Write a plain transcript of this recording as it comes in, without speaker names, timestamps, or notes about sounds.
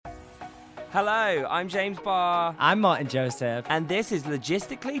Hello, I'm James Barr. I'm Martin Joseph. And this is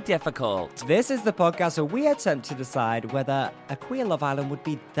Logistically Difficult. This is the podcast where we attempt to decide whether a queer Love Island would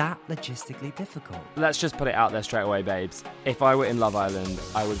be that logistically difficult. Let's just put it out there straight away, babes. If I were in Love Island,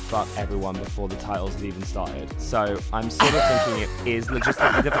 I would fuck everyone before the titles had even started. So I'm sort of thinking it is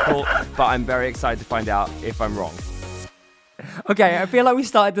logistically difficult, but I'm very excited to find out if I'm wrong. Okay, I feel like we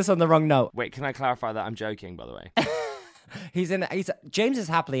started this on the wrong note. Wait, can I clarify that I'm joking, by the way? James is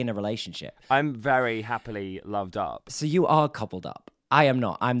happily in a relationship. I'm very happily loved up. So you are coupled up. I am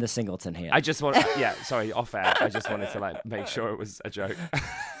not. I'm the singleton here. I just want, sorry, off air. I just wanted to make sure it was a joke.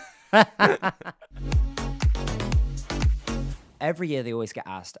 Every year they always get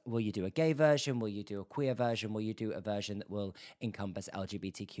asked, will you do a gay version? Will you do a queer version? Will you do a version that will encompass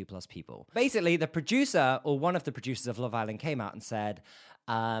LGBTQ plus people? Basically, the producer or one of the producers of Love Island came out and said,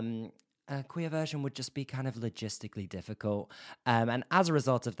 a queer version would just be kind of logistically difficult. And as a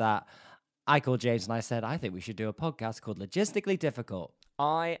result of that, I called James and I said, I think we should do a podcast called Logistically Difficult.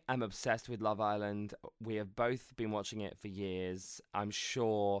 I am obsessed with Love Island. We have both been watching it for years. I'm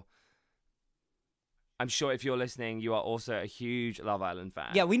sure if you're listening, you are also a huge Love Island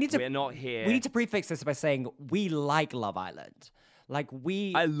fan. Yeah, We're not here. We need to prefix this by saying we like Love Island.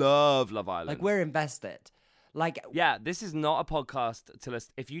 I love Love Island. Like, we're invested. Yeah, this is not a podcast to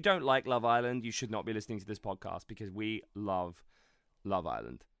listen. If you don't like Love Island, you should not be listening to this podcast because we love Love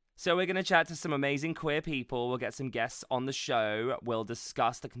Island. So we're going to chat to some amazing queer people. We'll get some guests on the show. We'll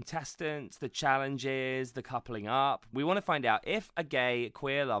discuss the contestants, the challenges, the coupling up. We want to find out if a gay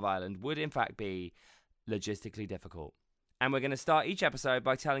queer Love Island would in fact be logistically difficult. And we're going to start each episode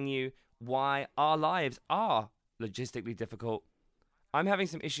by telling you why our lives are logistically difficult. I'm having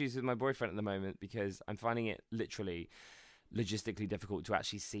some issues with my boyfriend at the moment because I'm finding it literally logistically difficult to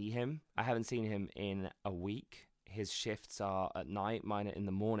actually see him. I haven't seen him in a week. His shifts are at night, mine are in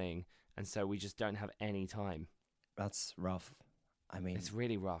the morning, and so we just don't have any time. That's rough. I mean, it's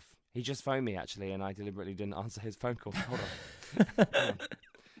really rough. He just phoned me, actually, and I deliberately didn't answer his phone call. Hold on.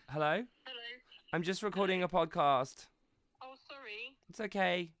 Hello? Hello. I'm just recording a podcast. Oh, sorry. It's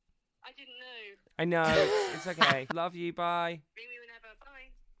okay. I didn't know. I know. It's okay. Love you. Bye. Ring me whenever. Bye.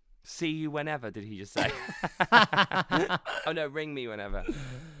 See you whenever, did he just say? Oh, no, ring me whenever.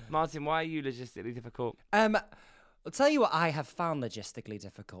 Martin, why are you logistically difficult? I'll tell you what I have found logistically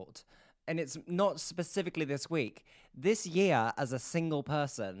difficult. And it's not specifically this week. This year, as a single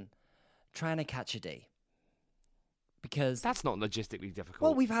person, trying to catch a D. Because... That's not logistically difficult.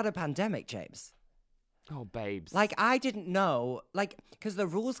 Well, we've had a pandemic, James. Oh, babes. I didn't know, because the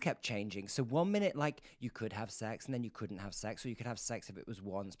rules kept changing. So 1 minute, you could have sex, and then you couldn't have sex. Or you could have sex if it was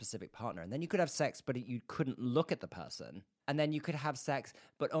one specific partner. And then you could have sex, but you couldn't look at the person. And then you could have sex,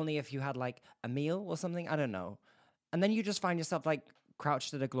 but only if you had, a meal or something. I don't know. And then you just find yourself,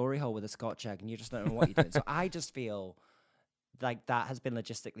 crouched at a glory hole with a Scotch egg, and you just don't know what you're doing. So I just feel... that has been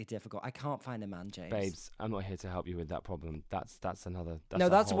logistically difficult. I can't find a man, James. Babes, I'm not here to help you with that problem. That's another.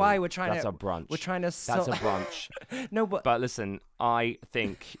 That's why we're trying That's a brunch. We're trying to. That's a brunch. No, but listen, I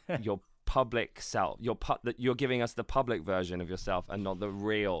think your public self, you're giving us the public version of yourself and not the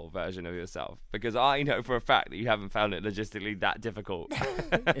real version of yourself. Because I know for a fact that you haven't found it logistically that difficult.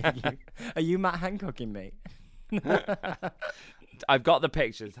 Are you Matt Hancocking me? I've got the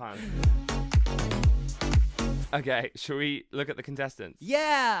pictures, hon. Okay, shall we look at the contestants?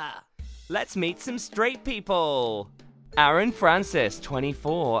 Yeah! Let's meet some straight people. Aaron Francis,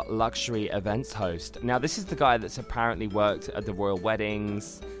 24, luxury events host. Now, this is the guy that's apparently worked at the royal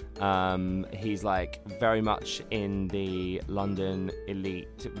weddings. He's very much in the London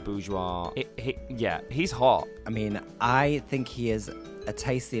elite bourgeois. He's hot. I mean, I think he is a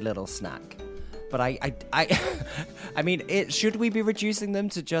tasty little snack. But I mean, should we be reducing them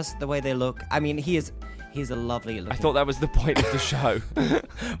to just the way they look? I mean, he's a lovely looking... I thought that was the point of the show.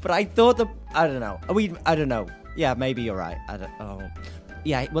 But I thought I don't know. I don't know. Yeah, maybe you're right.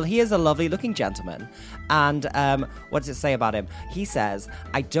 Yeah, well, he is a lovely looking gentleman. And what does it say about him? He says,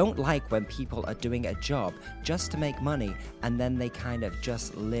 I don't like when people are doing a job just to make money and then they kind of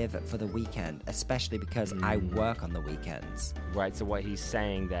just live for the weekend, especially because I work on the weekends. Right, so what he's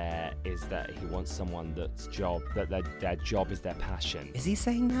saying there is that he wants someone that their job is their passion. Is he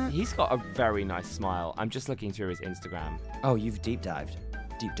saying that? He's got a very nice smile. I'm just looking through his Instagram. Oh, you've deep dove.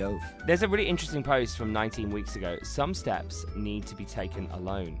 There's a really interesting post from 19 weeks ago. Some steps need to be taken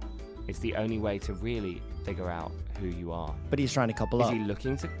alone. It's the only way to really figure out who you are. But he's trying to couple up. Is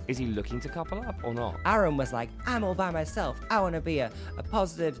he looking to couple up or not? Aaron was like, I'm all by myself. I want to be a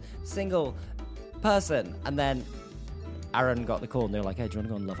positive single person. And then Aaron got the call and they were like, hey, do you want to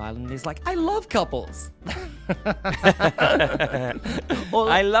go on Love Island? And he's like, I love couples.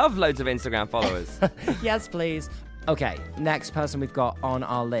 I love loads of Instagram followers. Yes, please. Okay, next person we've got on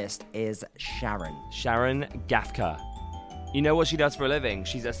our list is Sharon. Sharon Gafka. You know what she does for a living?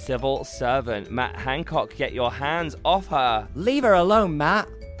 She's a civil servant. Matt Hancock, get your hands off her. Leave her alone, Matt.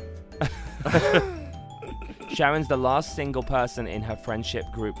 Sharon's the last single person in her friendship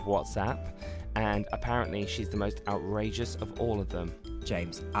group WhatsApp, and apparently she's the most outrageous of all of them.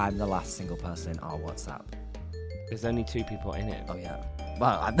 James, I'm the last single person in our WhatsApp. There's only 2 people in it. Oh, yeah.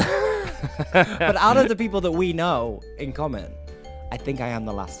 Well, but out of the people that we know in common, I think I am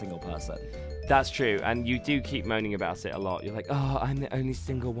the last single person. That's true, and you do keep moaning about it a lot. You're like, oh, I'm the only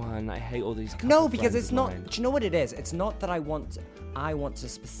single one. I hate all these couple No, because friends it's of not. mine." Do you know what it is? It's not that I want to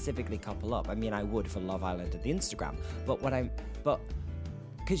specifically couple up. I mean, I would for Love Island and the Instagram. But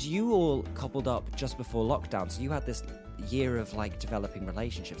because you all coupled up just before lockdown, so you had this year of like developing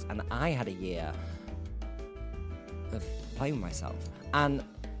relationships, and I had a year of playing with myself, and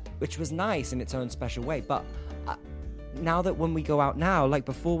which was nice in its own special way. But now that when we go out now, like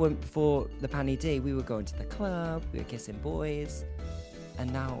before the Panny D, we were going to the club, we were kissing boys,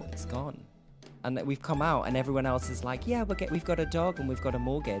 and now it's gone. And we've come out, and everyone else is like, "Yeah, we've got a dog and we've got a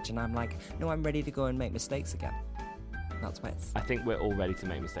mortgage," and I'm like, "No, I'm ready to go and make mistakes again." That's why it's. I think we're all ready to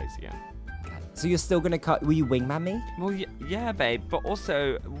make mistakes again. Okay. So you're still gonna cut? Will you wingman me? Well, yeah, babe. But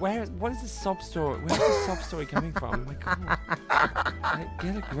also, what is the sob story? Where's the sob story coming from? Oh my God. Like,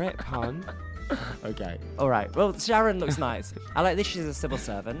 get a grip, hon. Okay. All right. Well, Sharon looks nice. I like this. She's a civil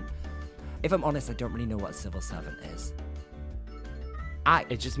servant. If I'm honest, I don't really know what a civil servant is.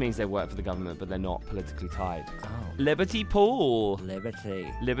 It just means they work for the government, but they're not politically tied. Oh. Liberty Pool.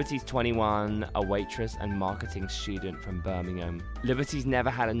 Liberty. Liberty's 21, a waitress and marketing student from Birmingham. Liberty's never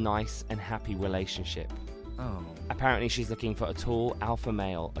had a nice and happy relationship. Oh. Apparently she's looking for a tall alpha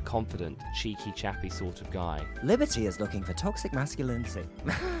male, a confident, cheeky, chappy sort of guy. Liberty is looking for toxic masculinity.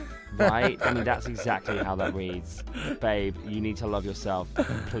 Right? I mean, that's exactly how that reads. Babe, you need to love yourself.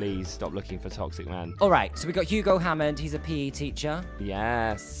 Please stop looking for toxic men. All right, so we got Hugo Hammond. He's a PE teacher.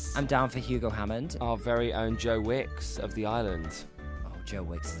 Yes. I'm down for Hugo Hammond. Our very own Joe Wicks of the island. Oh, Joe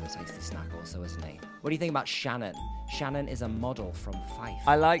Wicks is a tasty snack also, isn't he? What do you think about Shannon? Shannon is a model from Fife.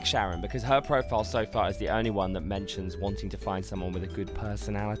 I like Sharon because her profile so far is the only one that mentions wanting to find someone with a good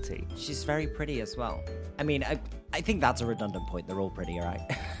personality. She's very pretty as well. I mean, I think that's a redundant point. They're all pretty, all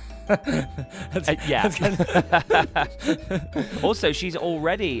right? Yeah. Also, she's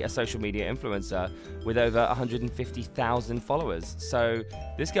already a social media influencer with over 150,000 followers. So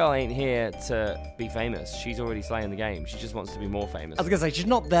this girl ain't here to be famous. She's already slaying the game. She just wants to be more famous. I was gonna say she's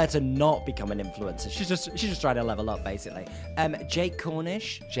not there to not become an influencer. She's just trying to level up, basically. Jake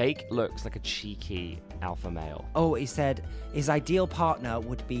Cornish. Jake looks like a cheeky alpha male. Oh, he said his ideal partner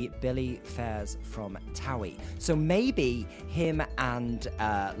would be Billy Fairs from Towie. So maybe him and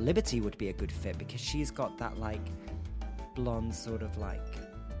Liberty would be a good fit because she's got that like blonde sort of like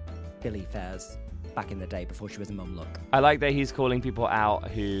Billy Fairs back in the day before she was a mum look. I like that he's calling people out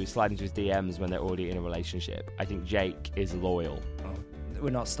who slide into his DMs when they're already in a relationship. I think Jake is loyal. Oh, we're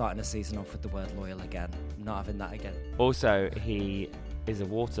not starting a season off with the word loyal again. I'm not having that again. Also, he is a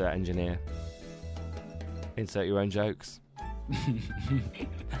water engineer. Insert your own jokes.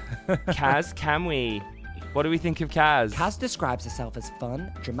 Kaz Kamwi. What do we think of Kaz? Kaz describes herself as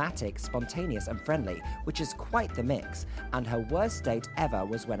fun, dramatic, spontaneous, and friendly, which is quite the mix. And her worst date ever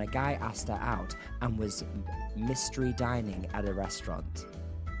was when a guy asked her out and was mystery dining at a restaurant.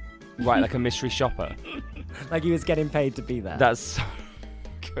 Right, like a mystery shopper. Like he was getting paid to be there. That's so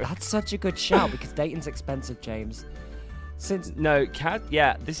good. That's such a good shout because dating's expensive, James. No, Kaz.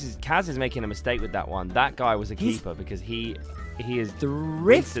 Yeah, Kaz is making a mistake with that one. That guy was a keeper because he is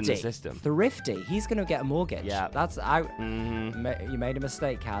thrifty. in the system. Thrifty. He's going to get a mortgage. Yeah. That's you made a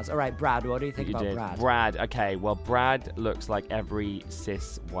mistake, Kaz. All right, Brad. What do you think You about did. Brad? Brad. Okay. Well, Brad looks like every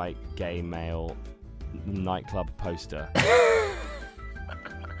cis white gay male nightclub poster. Do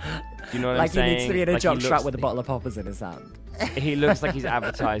you know what Like I'm saying? he needs to be in a Like, he jockstrap looks- with a bottle of poppers in his hand. He looks like he's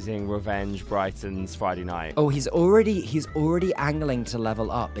advertising Revenge Brighton's Friday night. Oh, he's already angling to level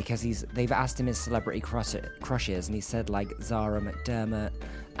up because they've asked him his celebrity crushes, and he said like Zara McDermott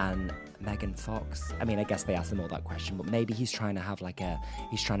and Megan Fox. I mean, I guess they asked him all that question, but maybe he's trying to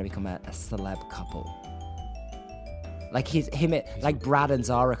become a celeb couple. Like like Brad and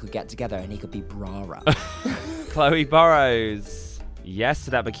Zara could get together, and he could be Brara. Chloe Burrows. Yes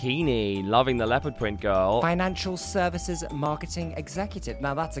to that bikini. Loving the leopard print, girl. Financial services marketing executive.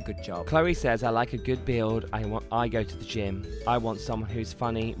 Now that's a good job. Chloe says, I like a good build. I go to the gym. I want someone who's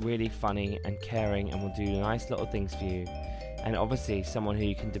funny, really funny and caring and will do nice little things for you. And obviously someone who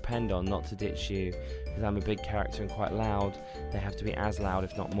you can depend on not to ditch you. Because I'm a big character and quite loud. They have to be as loud,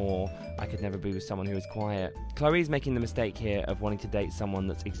 if not more. I could never be with someone who is quiet. Chloe's making the mistake here of wanting to date someone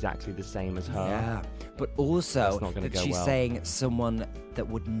that's exactly the same as her. Yeah, but also That's not gonna that go she's well. saying someone that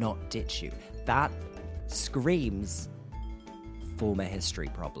would not ditch you. That screams former history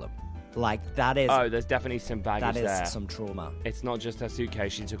problem. Like, that is Oh, there's definitely some baggage that is there. some trauma. It's not just her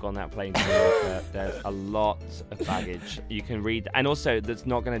suitcase she took on that plane to New York. There's a lot of baggage you can read. And also, that's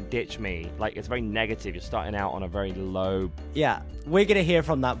not going to ditch me. Like, it's very negative. You're starting out on a very low... Yeah, we're going to hear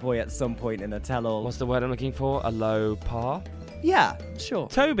from that boy at some point in a tell-all. What's the word I'm looking for? A low par? Yeah, sure.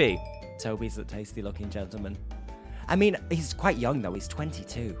 Toby. Toby's a tasty-looking gentleman. I mean, he's quite young, though. He's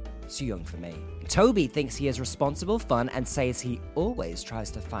 22. Too young for me. Toby thinks he is responsible, fun, and says he always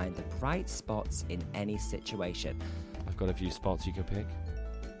tries to find the bright spots in any situation. I've got a few spots you could pick.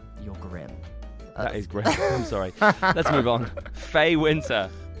 You're grim. That is great. I'm sorry. Let's move on. Faye Winter.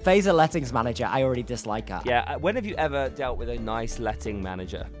 Faye's a lettings manager. I already dislike her. Yeah, when have you ever dealt with a nice letting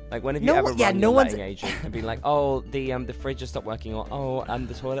manager? Like, when have you No ever one- yeah, run no your one's- letting agent and been like, oh, the fridge just stopped working, or oh, and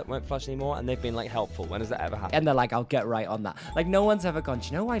the toilet won't flush anymore, and they've been like helpful? When has that ever happened? And they're like, I'll get right on that. Like, no one's ever gone, do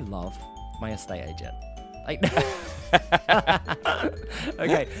you know I love my estate agent? Like,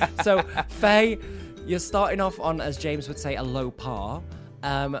 okay, so Faye, you're starting off on, as James would say, a low par.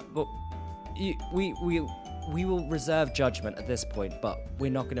 But we will reserve judgment at this point, but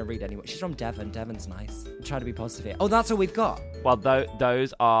we're not going to read anymore. She's from Devon. Devon's nice. I'm trying to be positive here. Oh, that's all we've got. Well,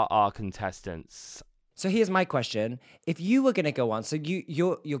 those are our contestants. So here's my question: if you were going to go on, so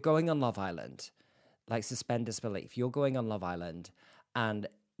you're going on Love Island, like suspend disbelief. You're going on Love Island, and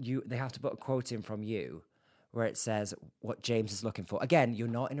they have to put a quote in from you, where it says what James is looking for. Again, you're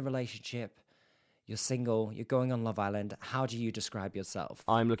not in a relationship. You're single. You're going on Love Island. How do you describe yourself?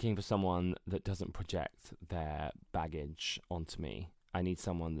 I'm looking for someone that doesn't project their baggage onto me. I need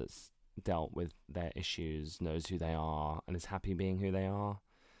someone that's dealt with their issues, knows who they are, and is happy being who they are.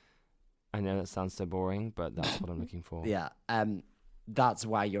 I know that sounds so boring, but that's what I'm looking for. Yeah. That's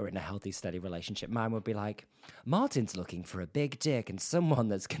why you're in a healthy, steady relationship. Mine would be like, Martin's looking for a big dick and someone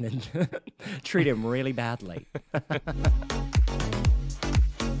that's going to treat him really badly.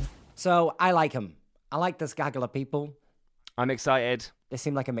 So I like him. I like this gaggle of people. I'm excited. They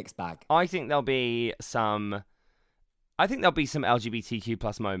seem like a mixed bag. I think there'll be some LGBTQ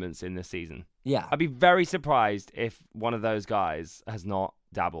plus moments in this season. Yeah. I'd be very surprised if one of those guys has not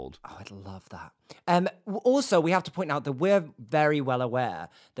dabbled. Oh, I'd love that. Also, we have to point out that we're very well aware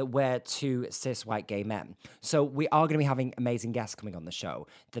that we're two cis white gay men. So we are going to be having amazing guests coming on the show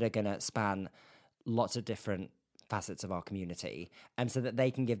that are going to span lots of different facets of our community, so that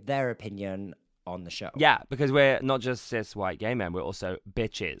they can give their opinion on the show. Yeah, because we're not just cis white gay men, we're also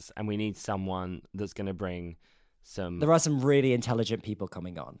bitches, and we need someone that's going to bring some... There are some really intelligent people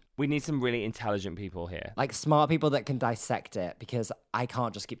coming on. We need some really intelligent people here. Like smart people that can dissect it, because I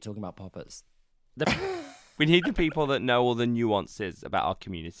can't just keep talking about poppers. We need the people that know all the nuances about our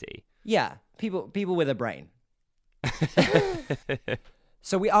community. Yeah, people with a brain.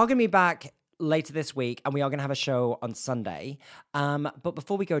 So we are going to be back later this week, and we are going to have a show on Sunday. But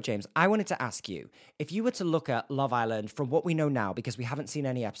before we go, James, I wanted to ask you, if you were to look at Love Island from what we know now, because we haven't seen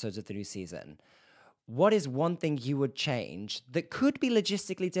any episodes of the new season, what is one thing you would change that could be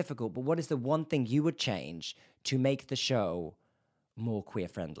logistically difficult, but what is the one thing you would change to make the show more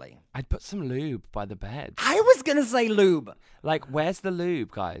queer-friendly? I'd put some lube by the bed. I was going to say lube. Like, where's the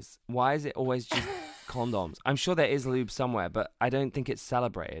lube, guys? Why is it always just condoms? I'm sure there is lube somewhere, but I don't think it's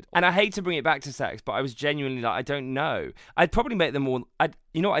celebrated. And I hate to bring it back to sex, but I was genuinely like, I don't know. I'd probably make them all...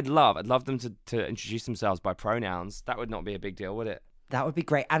 you know what I'd love? I'd love them to introduce themselves by pronouns. That would not be a big deal, would it? That would be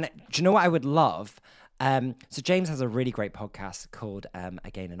great. And do you know what I would love? So James has a really great podcast called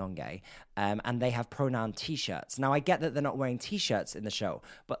Again and On Gay, and they have pronoun T-shirts. Now I get that they're not wearing T-shirts in the show,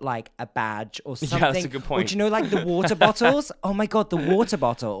 but like a badge or something. Yeah, that's a good point. Or do you know, like the water bottles? Oh my god, the water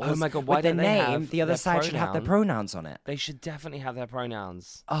bottles. Oh my God, why with the don't they name? have The other their side should have their pronouns on it. They should definitely have their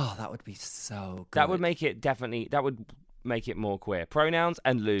pronouns. Oh, that would be so good. That would make it more queer. Pronouns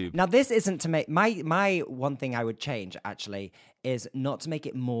and lube. Now this isn't to make my one thing I would change actually is not to make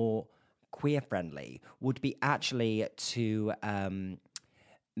it more queer friendly, would be actually to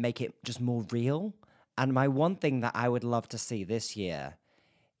make it just more real. And my one thing that I would love to see this year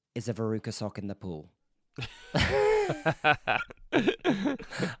is a Veruca sock in the pool. I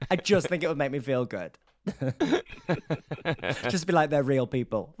just think it would make me feel good. Just be like they're real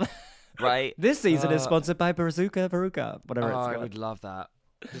people. Right? This season is sponsored by Veruca, whatever it's I called. would love that.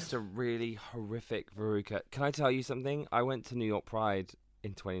 Just a really horrific Veruca. Can I tell you something? I went to New York Pride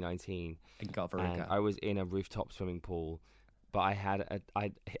in 2019, And got and Veruca. I was in a rooftop swimming pool, but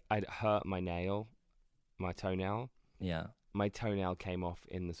I'd hurt my nail, my toenail. Yeah. My toenail came off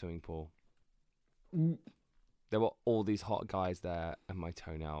in the swimming pool. There were all these hot guys there, and my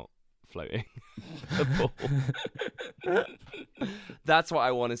toenail floating in the pool. That's what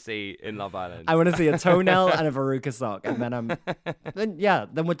I want to see in Love Island. I want to see a toenail and a Veruca sock, and then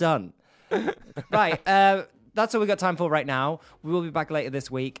we're done. Right, that's all we got time for right now. We will be back later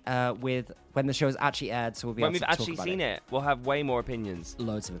this week with when the show is actually aired, so we'll be when able we've to talk actually about seen it, we'll have way more opinions.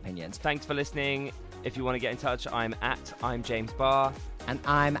 Loads of opinions. Thanks for listening. If you want to get in touch, I'm James Barr. And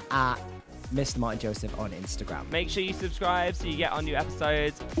I'm at Mr. Martin Joseph on Instagram. Make sure you subscribe so you get our new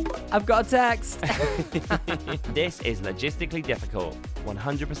episodes. I've got a text. This is Logistically Difficult.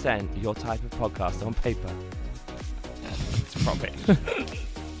 100% your type of podcast on paper. It's promise.